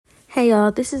Hey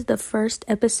y'all, this is the first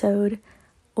episode.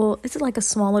 Well, it's like a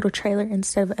small little trailer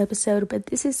instead of an episode, but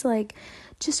this is like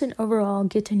just an overall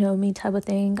get to know me type of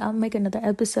thing. I'll make another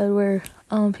episode where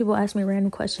people ask me random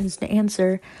questions to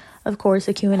answer. Of course,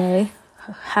 a Q&A.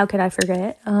 How could I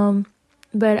forget?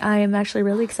 But I am actually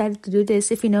really excited to do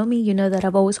this. If you know me, you know that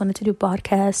I've always wanted to do a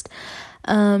podcast.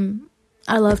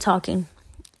 I love talking.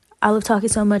 I love talking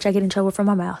so much I get in trouble from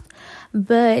my mouth.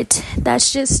 But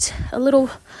that's just a little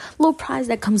prize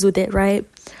that comes with it, right?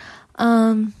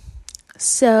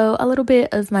 So a little bit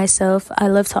of myself. I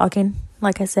love talking.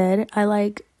 Like I said, I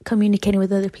like communicating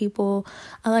with other people.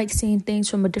 I like seeing things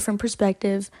from a different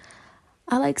perspective.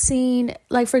 I like seeing,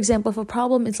 like, for example, if a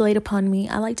problem is laid upon me,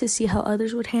 I like to see how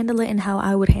others would handle it and how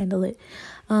I would handle it.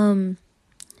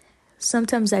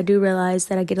 Sometimes I do realize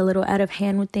that I get a little out of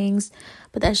hand with things,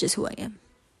 but that's just who I am.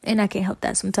 And I can't help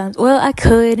that sometimes. Well, I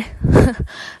could,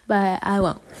 but I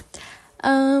won't.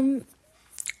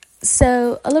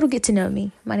 So a little get to know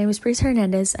me. My name is Priest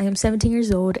Hernandez. I am 17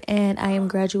 years old, and I am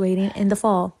graduating in the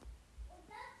fall.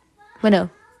 Well, no,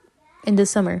 in the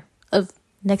summer of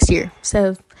next year.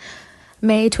 So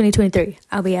May 2023,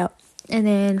 I'll be out. And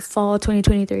then fall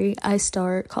 2023, I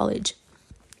start college.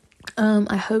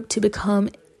 I hope to become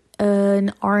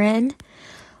an RN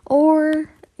or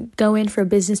go in for a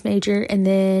business major and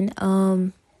then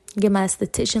get my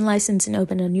esthetician license and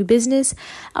open a new business.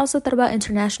 I also thought about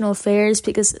international affairs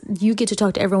because you get to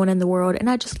talk to everyone in the world, and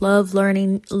I just love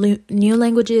learning new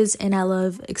languages, and I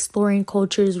love exploring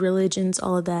cultures, religions,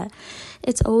 all of that.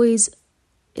 It's always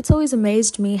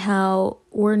amazed me how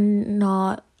we're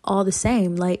not all the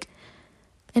same. Like,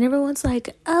 and everyone's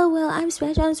like, "Oh, well, I'm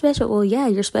special." Well, yeah,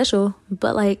 you're special,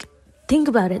 but like, think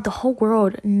about it. The whole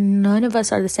world, none of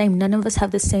us are the same. None of us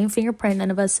have the same fingerprint.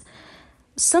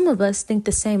 Some of us think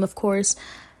the same, of course.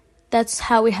 That's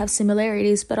how we have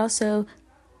similarities, but also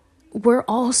we're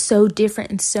all so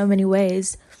different in so many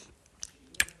ways.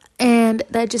 And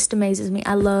that just amazes me.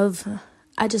 I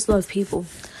just love people.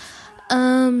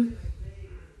 Until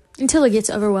it gets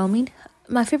overwhelming.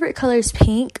 My favorite color is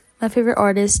pink. My favorite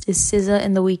artist is SZA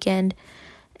and The Weeknd.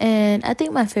 And I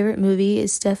think my favorite movie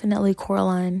is definitely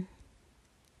Coraline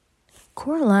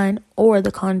or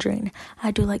The Conjuring.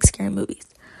 I do like scary movies.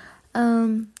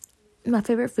 My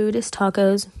favorite food is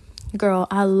tacos. Girl,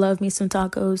 I love me some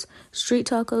tacos. Street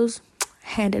tacos,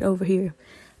 hand it over here.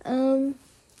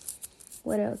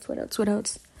 What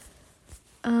else?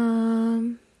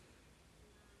 Oh,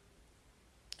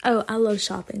 I love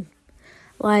shopping.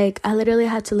 Like, I literally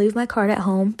have to leave my card at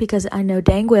home because I know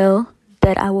dang well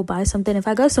that I will buy something if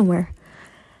I go somewhere.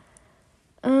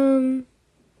 I'm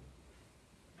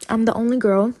the only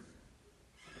girl,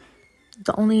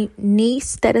 the only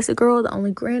niece that is a girl, the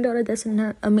only granddaughter that's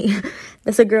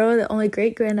that's a girl, the only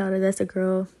great granddaughter that's a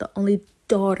girl, the only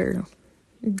daughter.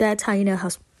 That's how you know how.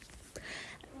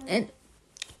 And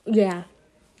yeah,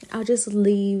 I'll just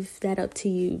leave that up to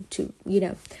you to,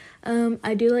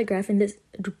 I do like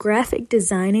graphic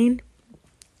designing.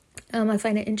 I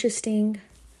find it interesting.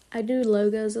 I do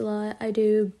logos a lot. I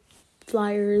do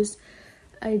flyers.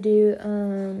 I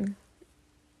do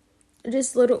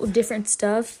just little different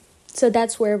stuff. So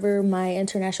that's wherever my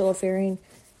international affairing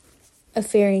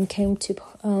came to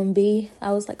be.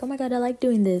 I was like, oh my God, I like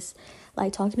doing this. I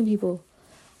like talking to people.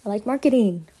 I like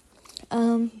marketing.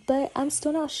 But I'm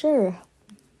still not sure.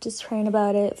 Just praying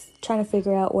about it, trying to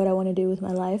figure out what I want to do with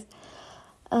my life.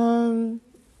 I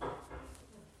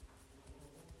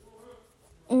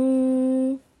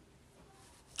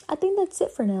think that's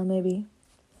it for now, maybe.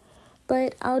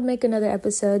 But I would make another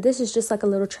episode. This is just like a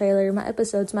little trailer. My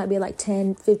episodes might be like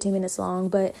 10, 15 minutes long.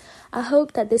 But I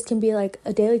hope that this can be like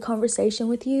a daily conversation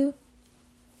with you.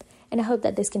 And I hope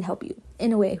that this can help you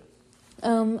in a way.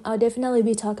 I'll definitely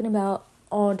be talking about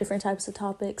all different types of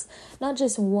topics. Not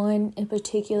just one in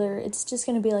particular. It's just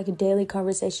going to be like a daily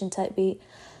conversation type beat.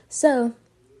 So,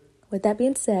 with that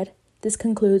being said, this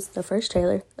concludes the first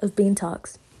trailer of Bean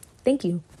Talks. Thank you.